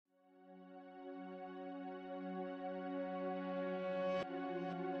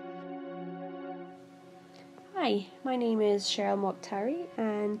Hi, my name is Cheryl Mokhtari,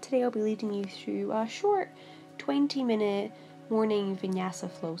 and today I'll be leading you through a short 20-minute morning vinyasa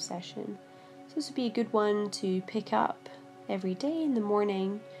flow session. So this would be a good one to pick up every day in the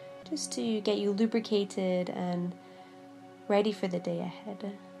morning just to get you lubricated and ready for the day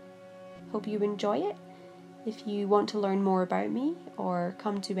ahead. Hope you enjoy it. If you want to learn more about me or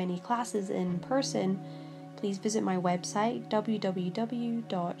come to any classes in person, please visit my website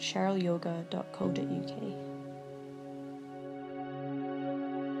www.cherylyoga.co.uk.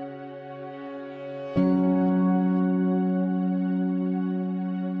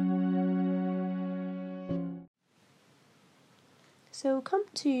 So come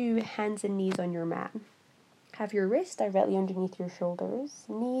to hands and knees on your mat. Have your wrists directly underneath your shoulders,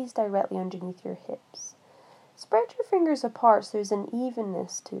 knees directly underneath your hips. Spread your fingers apart so there's an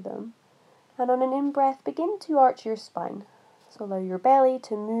evenness to them. And on an in-breath, begin to arch your spine. So allow your belly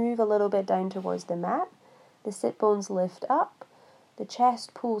to move a little bit down towards the mat. The sit bones lift up. The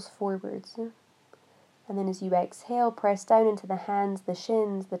chest pulls forwards. And then as you exhale, press down into the hands, the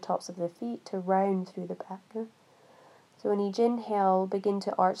shins, the tops of the feet to round through the back. So on each inhale, begin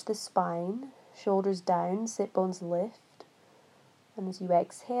to arch the spine, shoulders down, sit bones lift. And as you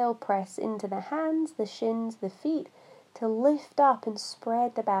exhale, press into the hands, the shins, the feet to lift up and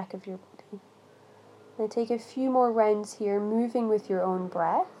spread the back of your body. Now take a few more rounds here, moving with your own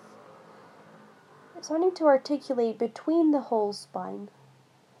breath. Starting to articulate between the whole spine.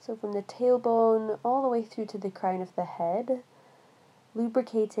 So from the tailbone all the way through to the crown of the head,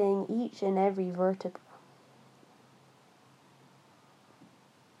 lubricating each and every vertebra.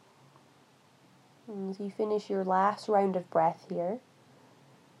 And as you finish your last round of breath here,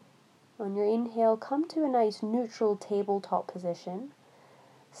 on your inhale, come to a nice neutral tabletop position.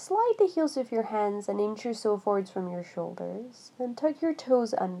 Slide the heels of your hands an inch or so forwards from your shoulders and tuck your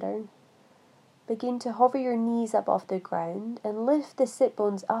toes under. Begin to hover your knees up off the ground and lift the sit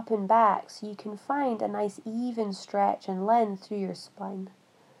bones up and back so you can find a nice even stretch and length through your spine.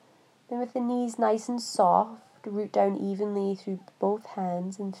 Then with the knees nice and soft, root down evenly through both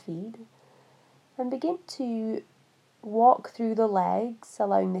hands and feet. And begin to walk through the legs,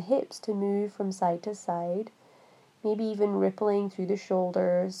 allowing the hips to move from side to side, maybe even rippling through the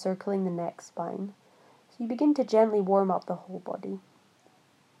shoulders, circling the neck spine. So you begin to gently warm up the whole body.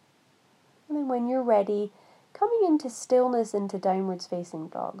 And then when you're ready, coming into stillness into downwards facing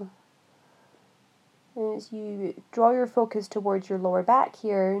dog. And as you draw your focus towards your lower back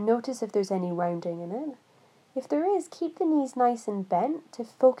here, notice if there's any rounding in it. If there is, keep the knees nice and bent to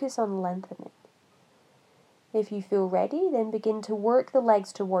focus on lengthening. If you feel ready, then begin to work the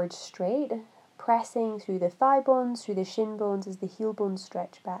legs towards straight, pressing through the thigh bones, through the shin bones as the heel bones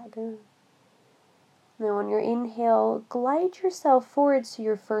stretch back. Now on your inhale, glide yourself forwards to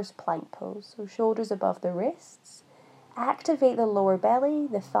your first plank pose, so shoulders above the wrists. Activate the lower belly,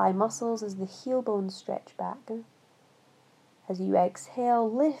 the thigh muscles as the heel bones stretch back. As you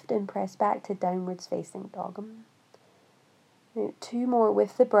exhale, lift and press back to downwards facing dog. Now, 2 more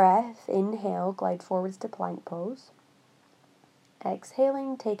with the breath. Inhale, glide forwards to plank pose.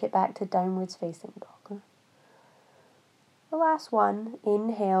 Exhaling, take it back to downwards facing dog. The last one,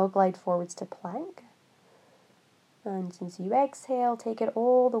 inhale, glide forwards to plank. And since you exhale, take it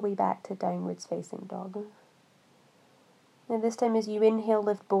all the way back to downwards facing dog. Now this time as you inhale,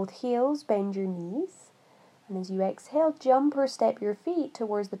 lift both heels, bend your knees. And as you exhale, jump or step your feet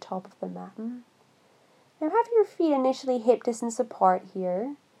towards the top of the mat. Now have your feet initially hip distance apart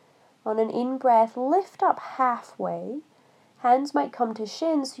here. On an in-breath, lift up halfway. Hands might come to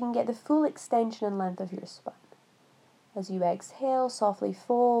shins so you can get the full extension and length of your spine. As you exhale, softly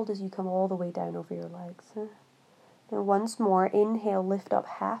fold as you come all the way down over your legs. Now once more, inhale, lift up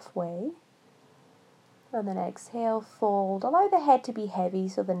halfway. And then exhale, fold. Allow the head to be heavy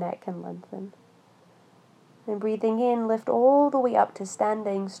so the neck can lengthen. And breathing in, lift all the way up to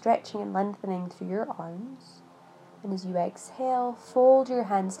standing, stretching and lengthening through your arms. And as you exhale, fold your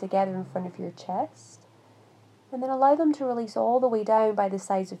hands together in front of your chest. And then allow them to release all the way down by the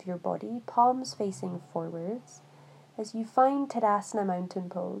sides of your body, palms facing forwards, as you find Tadasana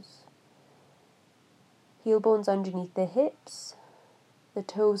Mountain Pose. Heel bones underneath the hips, the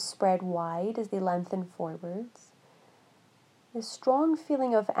toes spread wide as they lengthen forwards. A strong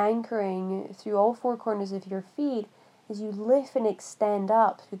feeling of anchoring through all 4 corners of your feet as you lift and extend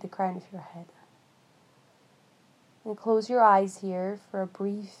up through the crown of your head. And close your eyes here for a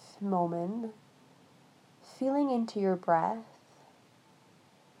brief moment, feeling into your breath.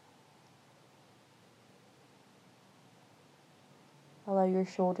 Allow your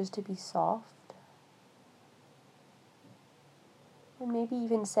shoulders to be soft. And maybe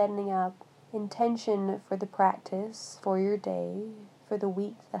even setting up intention for the practice, for your day, for the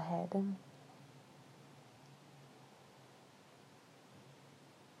week ahead.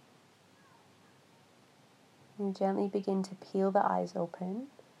 You gently begin to peel the eyes open.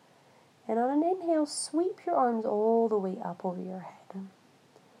 And on an inhale, sweep your arms all the way up over your head.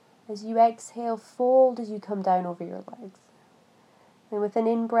 As you exhale, fold as you come down over your legs. And with an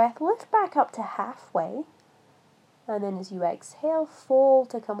in-breath, lift back up to halfway. And then as you exhale, fold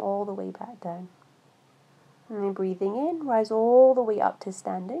to come all the way back down. And then breathing in, rise all the way up to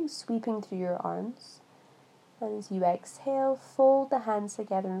standing, sweeping through your arms. And as you exhale, fold the hands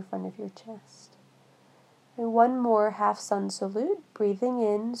together in front of your chest. And one more half sun salute, breathing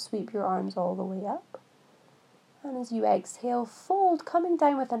in, sweep your arms all the way up. And as you exhale, fold, coming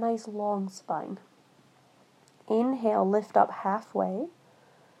down with a nice long spine. Inhale, lift up halfway.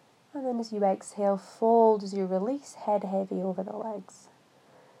 And then as you exhale, fold as you release, head heavy over the legs.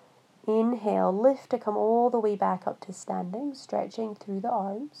 Inhale, lift to come all the way back up to standing, stretching through the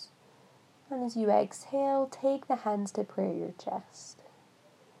arms. And as you exhale, take the hands to prayer your chest.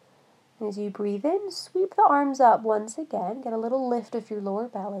 As you breathe in, sweep the arms up once again, get a little lift of your lower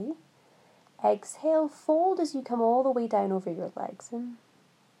belly. Exhale, fold as you come all the way down over your legs. And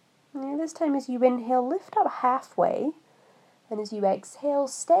this time as you inhale, lift up halfway. And as you exhale,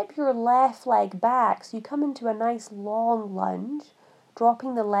 step your left leg back so you come into a nice long lunge,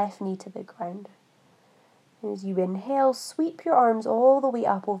 dropping the left knee to the ground. And as you inhale, sweep your arms all the way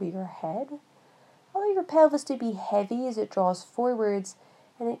up over your head. Allow your pelvis to be heavy as it draws forwards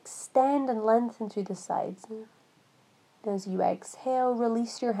and extend and lengthen through the sides. As you exhale,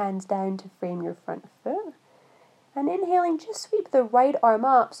 release your hands down to frame your front foot. And inhaling, just sweep the right arm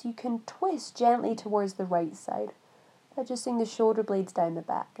up so you can twist gently towards the right side, adjusting the shoulder blades down the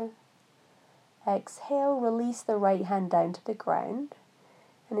back. Exhale, release the right hand down to the ground.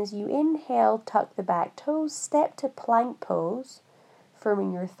 And as you inhale, tuck the back toes, step to plank pose,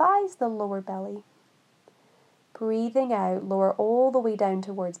 firming your thighs, the lower belly. Breathing out, lower all the way down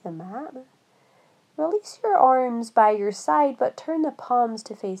towards the mat. Release your arms by your side, but turn the palms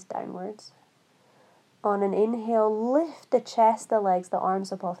to face downwards. On an inhale, lift the chest, the legs, the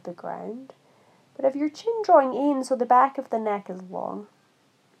arms up off the ground. But have your chin drawing in so the back of the neck is long.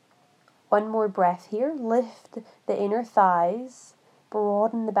 One more breath here. Lift the inner thighs,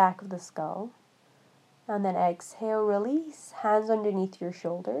 broaden the back of the skull. And then exhale, release, hands underneath your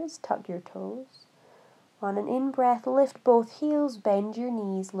shoulders, tuck your toes. On an in-breath, lift both heels, bend your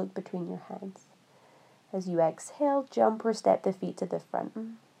knees, look between your hands. As you exhale, jump or step the feet to the front.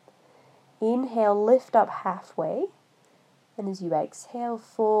 Inhale, lift up halfway. And as you exhale,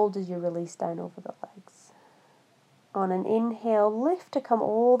 fold as you release down over the legs. On an inhale, lift to come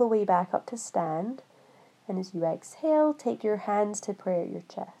all the way back up to stand. And as you exhale, take your hands to prayer at your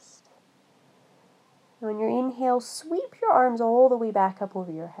chest. On your inhale, sweep your arms all the way back up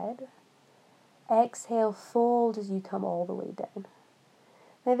over your head. Exhale, fold as you come all the way down.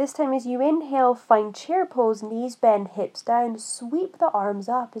 Now this time as you inhale, find chair pose, knees bend, hips down. Sweep the arms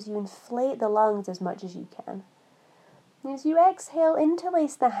up as you inflate the lungs as much as you can. As you exhale,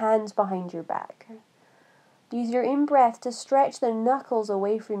 interlace the hands behind your back. Use your in-breath to stretch the knuckles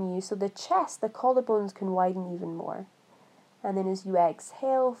away from you so the chest, the collarbones can widen even more. And then as you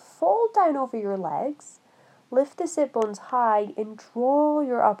exhale, fold down over your legs. Lift the sit bones high and draw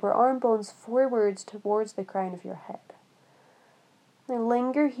your upper arm bones forwards towards the crown of your head. Now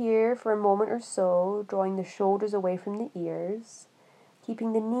linger here for a moment or so, drawing the shoulders away from the ears,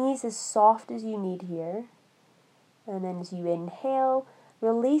 keeping the knees as soft as you need here. And then as you inhale,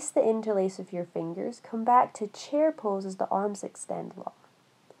 release the interlace of your fingers, come back to chair pose as the arms extend long.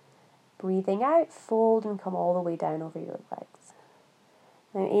 Breathing out, fold and come all the way down over your legs.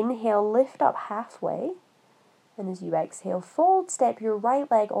 Now inhale, lift up halfway. And as you exhale, fold, step your right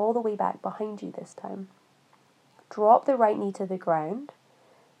leg all the way back behind you this time. Drop the right knee to the ground.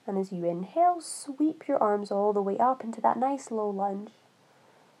 And as you inhale, sweep your arms all the way up into that nice low lunge.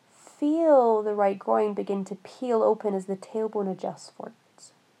 Feel the right groin begin to peel open as the tailbone adjusts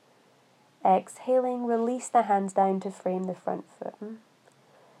forwards. Exhaling, release the hands down to frame the front foot.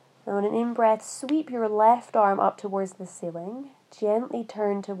 Now on an in-breath, sweep your left arm up towards the ceiling. Gently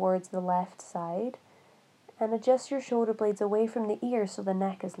turn towards the left side. And adjust your shoulder blades away from the ears so the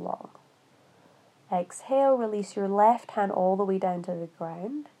neck is long. Exhale, release your left hand all the way down to the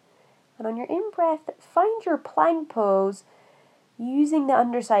ground. And on your in-breath, find your plank pose, using the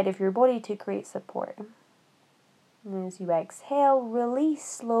underside of your body to create support. And as you exhale, release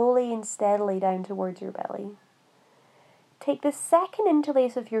slowly and steadily down towards your belly. Take the second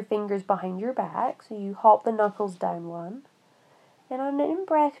interlace of your fingers behind your back, so you hop the knuckles down one. And on an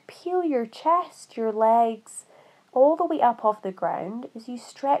in-breath, peel your chest, your legs, all the way up off the ground as you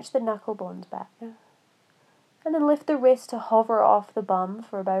stretch the knuckle bones back. And then lift the wrist to hover off the bum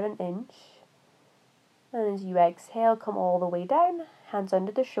for about an inch. And as you exhale, come all the way down, hands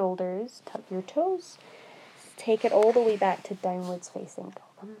under the shoulders, tuck your toes. Take it all the way back to downwards facing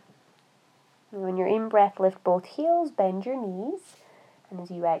dog. And when you're in breath, lift both heels, bend your knees. And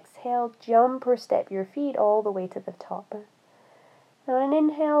as you exhale, jump or step your feet all the way to the top. And on an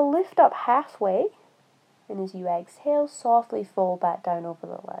inhale, lift up halfway. And as you exhale, softly fold back down over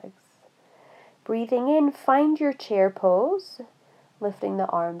the legs. Breathing in, find your chair pose, lifting the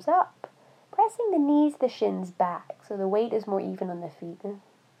arms up, pressing the knees, the shins back, so the weight is more even on the feet.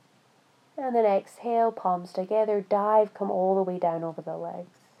 And then exhale, palms together, dive, come all the way down over the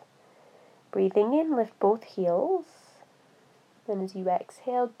legs. Breathing in, lift both heels. Then as you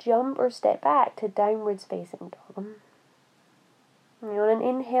exhale, jump or step back to downwards facing dog. And on an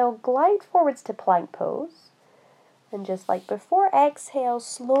inhale, glide forwards to plank pose. And just like before, exhale,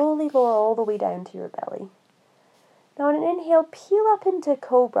 slowly lower all the way down to your belly. Now on an inhale, peel up into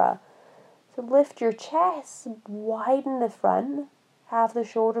cobra. So lift your chest, widen the front, have the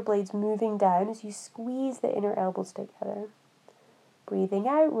shoulder blades moving down as you squeeze the inner elbows together. Breathing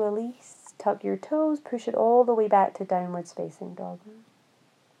out, release, tuck your toes, push it all the way back to downwards facing dog.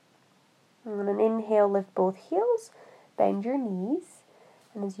 And on an inhale, lift both heels, bend your knees.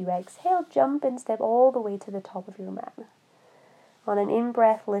 And as you exhale, jump and step all the way to the top of your mat. On an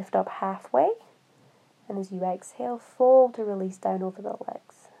in-breath, lift up halfway. And as you exhale, fold to release down over the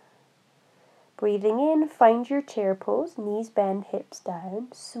legs. Breathing in, find your chair pose, knees bend, hips down.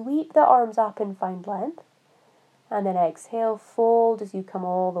 Sweep the arms up and find length. And then exhale, fold as you come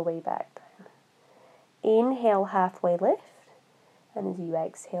all the way back down. Inhale, halfway lift. And as you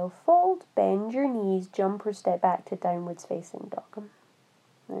exhale, fold, bend your knees, jump or step back to downwards facing dog.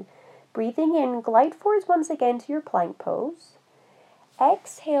 Breathing in, glide forwards once again to your plank pose.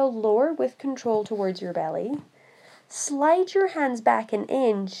 Exhale, lower with control towards your belly. Slide your hands back an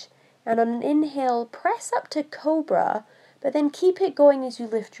inch, and on an inhale, press up to cobra, but then keep it going as you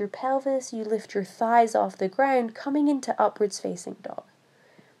lift your pelvis, you lift your thighs off the ground, coming into upwards facing dog.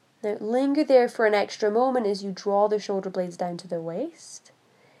 Now linger there for an extra moment as you draw the shoulder blades down to the waist.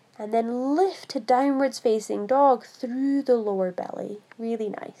 And then lift to downwards facing dog through the lower belly. Really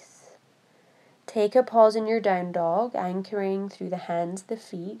nice. Take a pause in your down dog, anchoring through the hands, the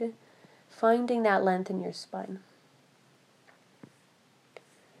feet, finding that length in your spine.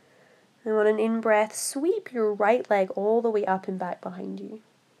 And on an in-breath, sweep your right leg all the way up and back behind you.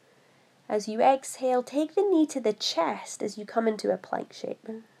 As you exhale, take the knee to the chest as you come into a plank shape.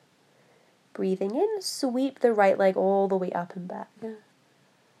 Breathing in, sweep the right leg all the way up and back.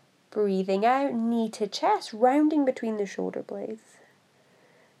 Breathing out, knee to chest, rounding between the shoulder blades.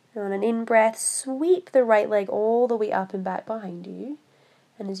 And on an in-breath, sweep the right leg all the way up and back behind you.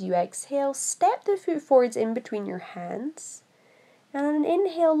 And as you exhale, step the foot forwards in between your hands. And on an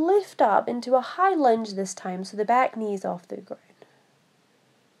inhale, lift up into a high lunge this time, so the back knee is off the ground.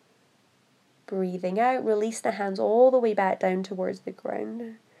 Breathing out, release the hands all the way back down towards the ground.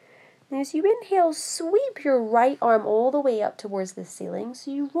 And as you inhale, sweep your right arm all the way up towards the ceiling, so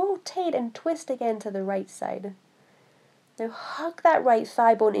you rotate and twist again to the right side. Now hug that right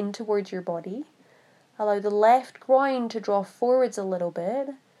thigh bone in towards your body. Allow the left groin to draw forwards a little bit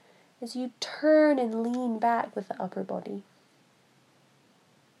as you turn and lean back with the upper body.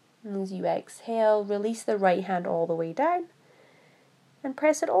 And as you exhale, release the right hand all the way down and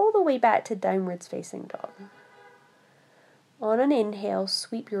press it all the way back to downwards facing dog. On an inhale,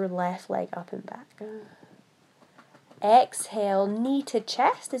 sweep your left leg up and back. Exhale, knee to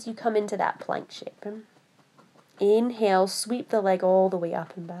chest as you come into that plank shape. Inhale, sweep the leg all the way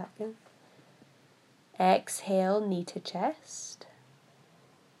up and back. Exhale, knee to chest.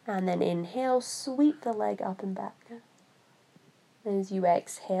 And then inhale, sweep the leg up and back. As you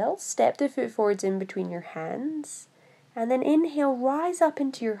exhale, step the foot forwards in between your hands. And then inhale, rise up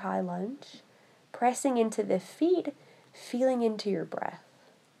into your high lunge, pressing into the feet, feeling into your breath.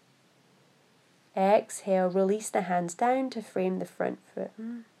 Exhale, release the hands down to frame the front foot.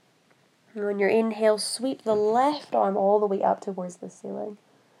 And on your inhale, sweep the left arm all the way up towards the ceiling.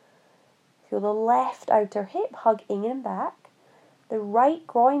 Feel the left outer hip hug in and back. The right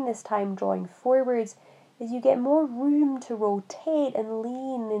groin this time drawing forwards as you get more room to rotate and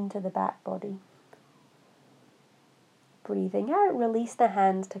lean into the back body. Breathing out, release the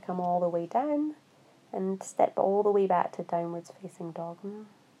hands to come all the way down and step all the way back to downwards facing dog.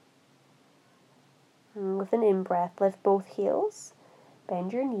 And with an in-breath, lift both heels,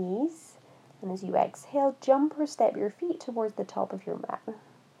 bend your knees, And as you exhale, jump or step your feet towards the top of your mat.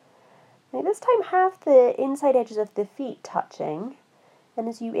 Now this time have the inside edges of the feet touching. And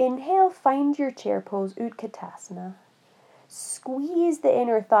as you inhale, find your chair pose, Utkatasana. Squeeze the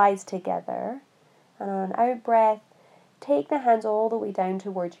inner thighs together. And on an out breath, take the hands all the way down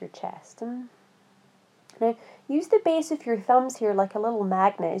towards your chest. Now, use the base of your thumbs here like a little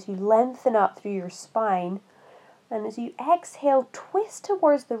magnet as you lengthen up through your spine. And as you exhale, twist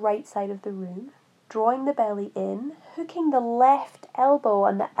towards the right side of the room, drawing the belly in, hooking the left elbow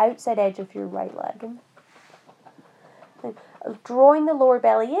on the outside edge of your right leg. Now, drawing the lower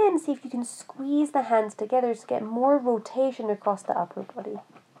belly in, see if you can squeeze the hands together to get more rotation across the upper body.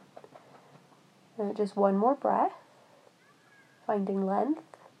 Now, just one more breath, finding length.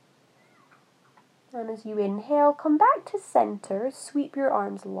 And as you inhale, come back to center, sweep your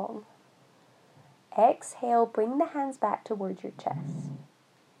arms long. Exhale, bring the hands back towards your chest.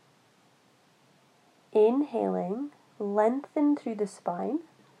 Inhaling, lengthen through the spine.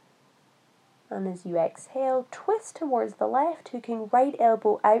 And as you exhale, twist towards the left, hooking right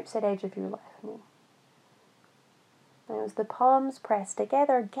elbow outside edge of your left knee. Now as the palms press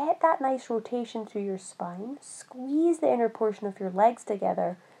together, get that nice rotation through your spine. Squeeze the inner portion of your legs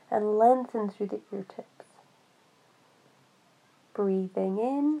together and lengthen through the ear tips. Breathing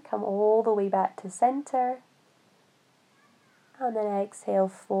in, come all the way back to center. And then exhale,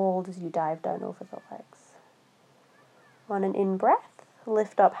 fold as you dive down over the legs. On an in-breath,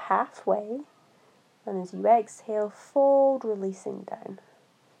 lift up halfway. And as you exhale, fold, releasing down.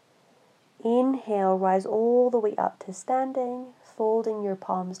 Inhale, rise all the way up to standing, folding your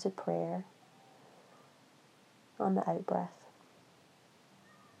palms to prayer. On the out-breath.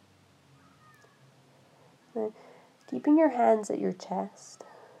 Now, keeping your hands at your chest,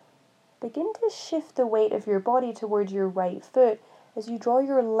 begin to shift the weight of your body towards your right foot as you draw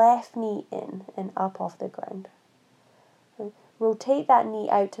your left knee in and up off the ground. And rotate that knee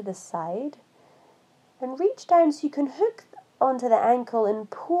out to the side and reach down so you can hook onto the ankle and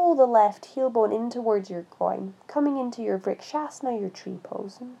pull the left heel bone in towards your groin, coming into your Vrikshasana, your tree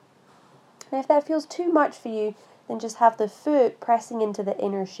pose. And if that feels too much for you, then just have the foot pressing into the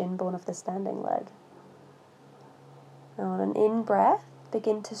inner shin bone of the standing leg. Now on an in-breath,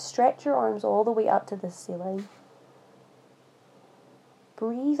 begin to stretch your arms all the way up to the ceiling.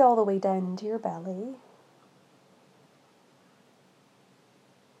 Breathe all the way down into your belly.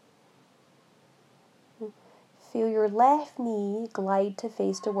 Feel your left knee glide to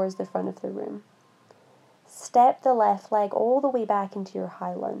face towards the front of the room. Step the left leg all the way back into your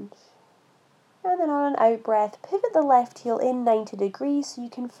high lunge. And then on an out breath, pivot the left heel in 90 degrees so you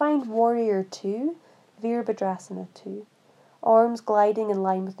can find Warrior 2, Virabhadrasana 2. Arms gliding in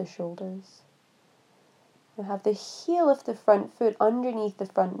line with the shoulders. Now have the heel of the front foot underneath the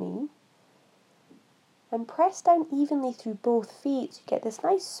front knee. And press down evenly through both feet so you get this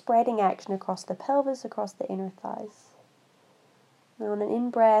nice spreading action across the pelvis, across the inner thighs. Now on an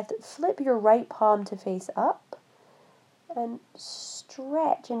in-breath, flip your right palm to face up and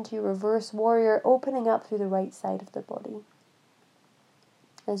stretch into your reverse warrior, opening up through the right side of the body.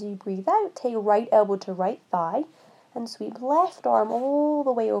 As you breathe out, take right elbow to right thigh and sweep left arm all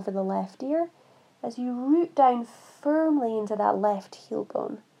the way over the left ear as you root down firmly into that left heel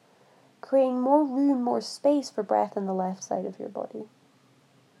bone, creating more room, more space for breath on the left side of your body.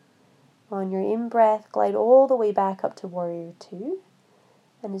 On your in-breath, glide all the way back up to Warrior 2.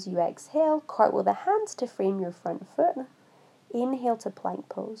 And as you exhale, cartwheel the hands to frame your front foot. Inhale to plank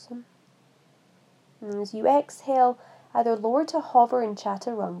pose. And as you exhale, either lower to hover in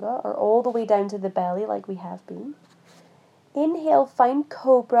Chaturanga or all the way down to the belly like we have been. Inhale, find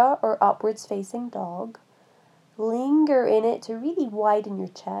Cobra or upwards facing dog. Linger in it to really widen your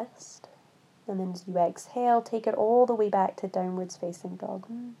chest. And then as you exhale, take it all the way back to downwards facing dog.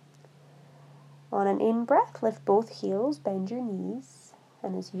 On an in-breath, lift both heels, bend your knees.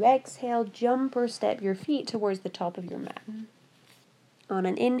 And as you exhale, jump or step your feet towards the top of your mat. On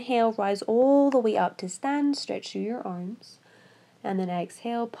an inhale, rise all the way up to stand, stretch through your arms. And then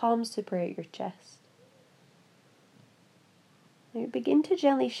exhale, palms to prayer at your chest. Now begin to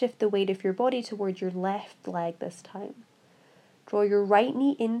gently shift the weight of your body towards your left leg this time. Draw your right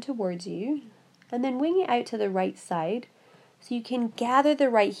knee in towards you, and then wing it out to the right side so you can gather the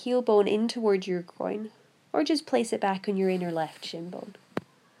right heel bone in towards your groin, or just place it back on your inner left shin bone.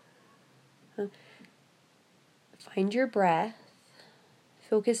 Find your breath.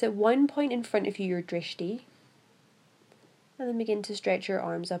 Focus at one point in front of you, your drishti, and then begin to stretch your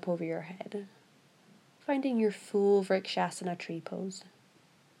arms up over your head, finding your full Vrikshasana tree pose.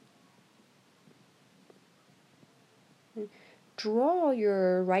 draw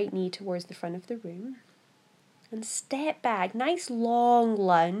your right knee towards the front of the room and step back. Nice long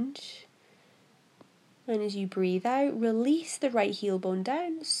lunge. And as you breathe out, release the right heel bone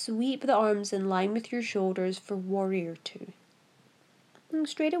down. Sweep the arms in line with your shoulders for warrior two. And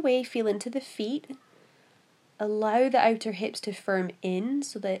straight away, feel into the feet. Allow the outer hips to firm in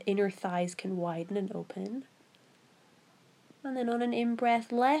so that inner thighs can widen and open. And then on an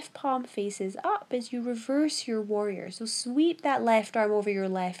in-breath, left palm faces up as you reverse your warrior. So sweep that left arm over your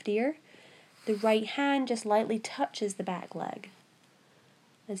left ear. The right hand just lightly touches the back leg.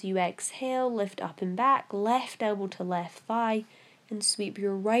 As you exhale, lift up and back, left elbow to left thigh, and sweep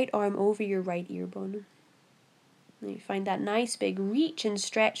your right arm over your right ear bone. Now you find that nice big reach and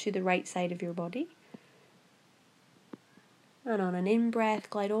stretch through the right side of your body. And on an in-breath,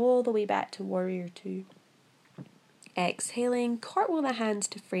 glide all the way back to warrior two. Exhaling, cartwheel the hands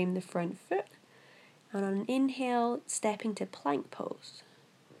to frame the front foot. And on an inhale, stepping to plank pose.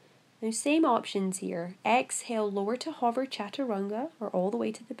 Now same options here. Exhale, lower to hover chaturanga or all the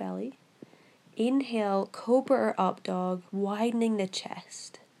way to the belly. Inhale, cobra or up dog, widening the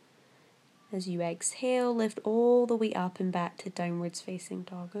chest. As you exhale, lift all the way up and back to downwards facing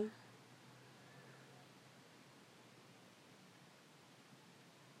dog.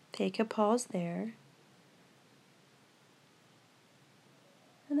 Take a pause there.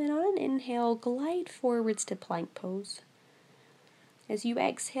 And then on an inhale, glide forwards to plank pose. As you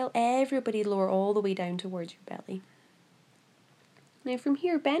exhale, everybody lower all the way down towards your belly. Now from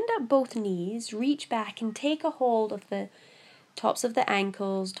here, bend up both knees, reach back and take a hold of the tops of the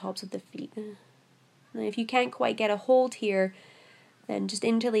ankles, tops of the feet. Now if you can't quite get a hold here, then just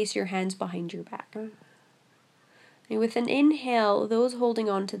interlace your hands behind your back. Now with an inhale, those holding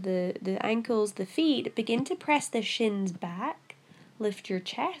on to the ankles, the feet, begin to press the shins back. Lift your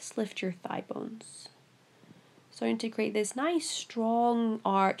chest, lift your thigh bones. Starting to create this nice strong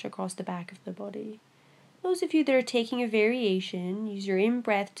arch across the back of the body. Those of you that are taking a variation, use your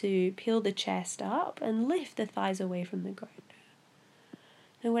in-breath to peel the chest up and lift the thighs away from the ground.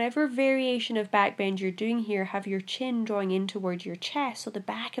 Now whatever variation of back bend you're doing here, have your chin drawing in towards your chest so the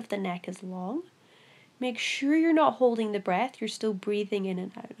back of the neck is long. Make sure you're not holding the breath, you're still breathing in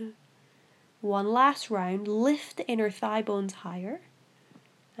and out. One last round, lift the inner thigh bones higher.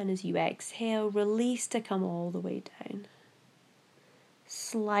 And as you exhale, release to come all the way down.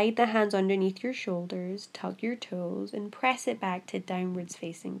 Slide the hands underneath your shoulders, tuck your toes, and press it back to downwards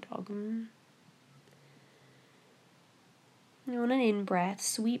facing dog. Now on an in-breath,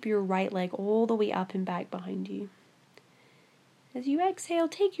 sweep your right leg all the way up and back behind you. As you exhale,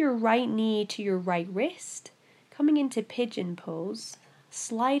 take your right knee to your right wrist, coming into pigeon pose,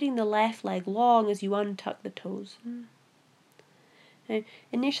 sliding the left leg long as you untuck the toes. Now,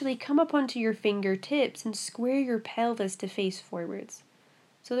 initially come up onto your fingertips and square your pelvis to face forwards.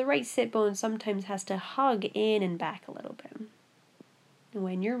 So the right sit bone sometimes has to hug in and back a little bit. And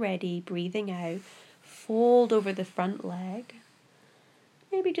when you're ready, breathing out, fold over the front leg.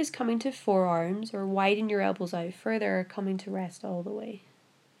 Maybe just coming to forearms or widen your elbows out further or coming to rest all the way.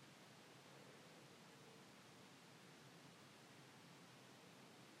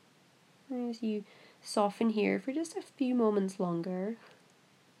 As you soften here for just a few moments longer,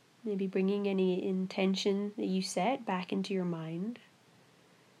 maybe bringing any intention that you set back into your mind.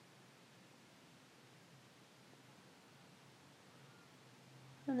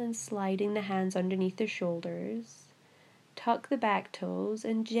 And then sliding the hands underneath the shoulders, tuck the back toes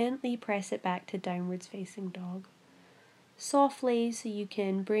and gently press it back to downwards facing dog. Softly so you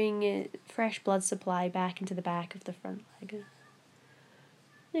can bring fresh blood supply back into the back of the front leg.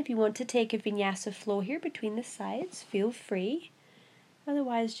 If you want to take a vinyasa flow here between the sides, feel free.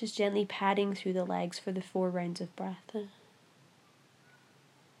 Otherwise, just gently padding through the legs for the 4 rounds of breath.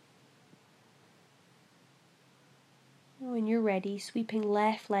 When you're ready, sweeping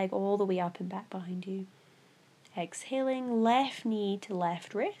left leg all the way up and back behind you. Exhaling, left knee to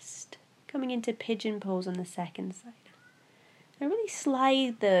left wrist, coming into pigeon pose on the second side. Now really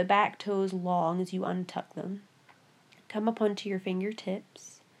slide the back toes long as you untuck them. Come up onto your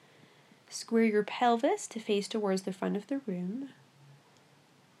fingertips. Square your pelvis to face towards the front of the room.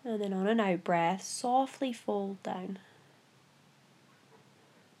 And then on an out breath, softly fold down.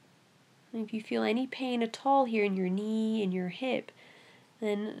 And if you feel any pain at all here in your knee, in your hip,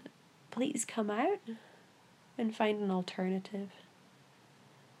 then please come out and find an alternative.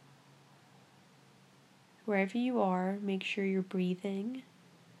 Wherever you are, make sure you're breathing.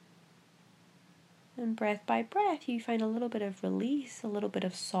 And breath by breath, you find a little bit of release, a little bit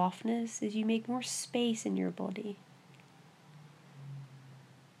of softness as you make more space in your body.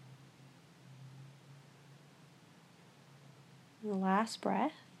 The last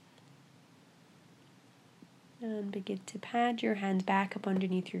breath. And begin to pad your hands back up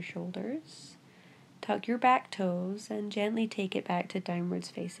underneath your shoulders. Tuck your back toes and gently take it back to downwards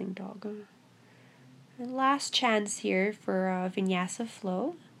facing dog. And last chance here for a vinyasa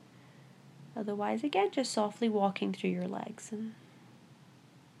flow. Otherwise, again, just softly walking through your legs. And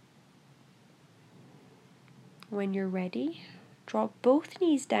when you're ready, drop both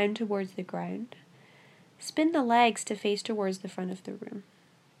knees down towards the ground. Spin the legs to face towards the front of the room.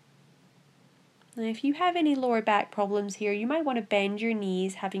 And if you have any lower back problems here, you might want to bend your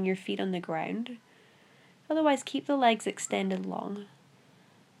knees, having your feet on the ground. Otherwise, keep the legs extended long.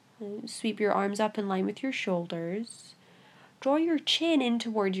 Sweep your arms up in line with your shoulders. Draw your chin in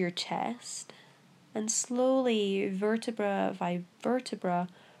towards your chest. And slowly, vertebra by vertebra,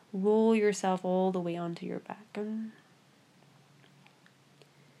 roll yourself all the way onto your back.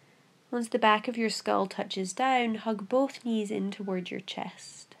 Once the back of your skull touches down, hug both knees in towards your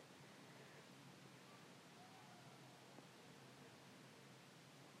chest.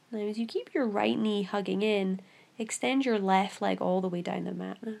 Now, as you keep your right knee hugging in, extend your left leg all the way down the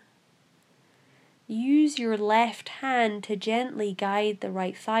mat. Use your left hand to gently guide the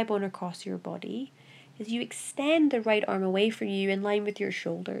right thigh bone across your body as you extend the right arm away from you in line with your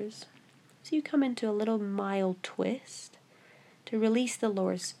shoulders. So you come into a little mild twist to release the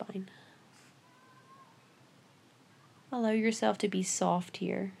lower spine. Allow yourself to be soft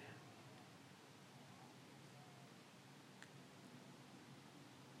here.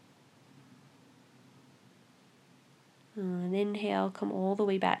 And inhale, come all the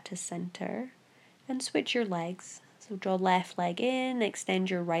way back to center and switch your legs. So draw left leg in, extend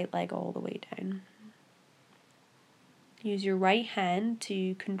your right leg all the way down. Use your right hand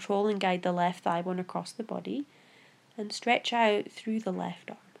to control and guide the left thigh bone across the body and stretch out through the left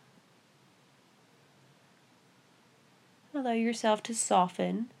arm. Allow yourself to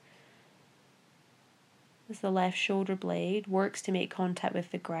soften as the left shoulder blade works to make contact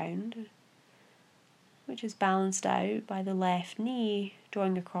with the ground, which is balanced out by the left knee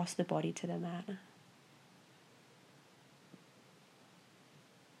drawing across the body to the mat.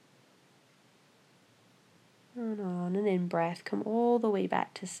 And on an in-breath, come all the way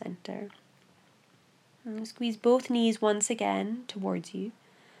back to center. And squeeze both knees once again towards you.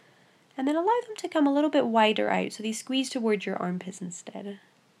 And then allow them to come a little bit wider out, so they squeeze towards your armpits instead.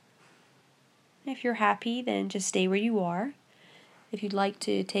 If you're happy, then just stay where you are. If you'd like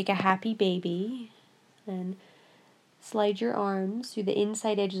to take a happy baby, then slide your arms through the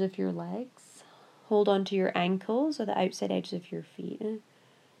inside edges of your legs. Hold onto your ankles or the outside edges of your feet.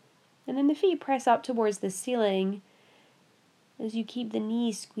 And then the feet press up towards the ceiling as you keep the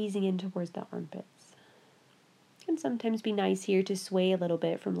knees squeezing in towards the armpits. It can sometimes be nice here to sway a little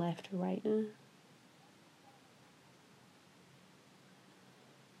bit from left to right. And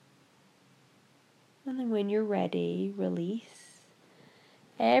then when you're ready, release.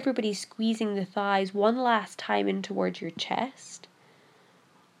 Everybody squeezing the thighs one last time in towards your chest.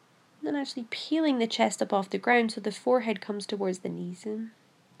 And then actually peeling the chest up off the ground so the forehead comes towards the knees.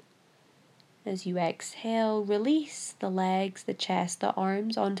 As you exhale, release the legs, the chest, the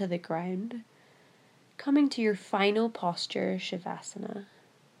arms onto the ground, coming to your final posture, Shavasana.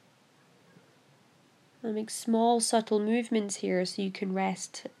 And make small, subtle movements here so you can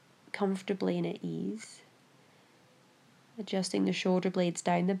rest comfortably and at ease. Adjusting the shoulder blades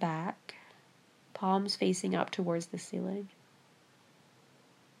down the back, palms facing up towards the ceiling.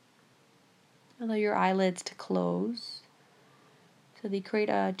 Allow your eyelids to close, so they create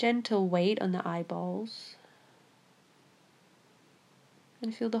a gentle weight on the eyeballs.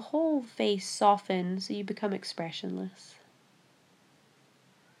 And feel the whole face soften so you become expressionless.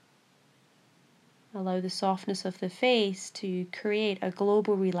 Allow the softness of the face to create a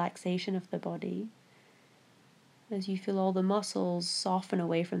global relaxation of the body as you feel all the muscles soften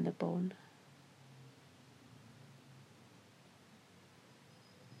away from the bone.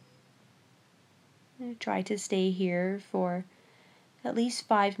 Try to stay here for at least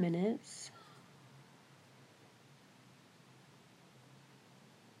 5 minutes.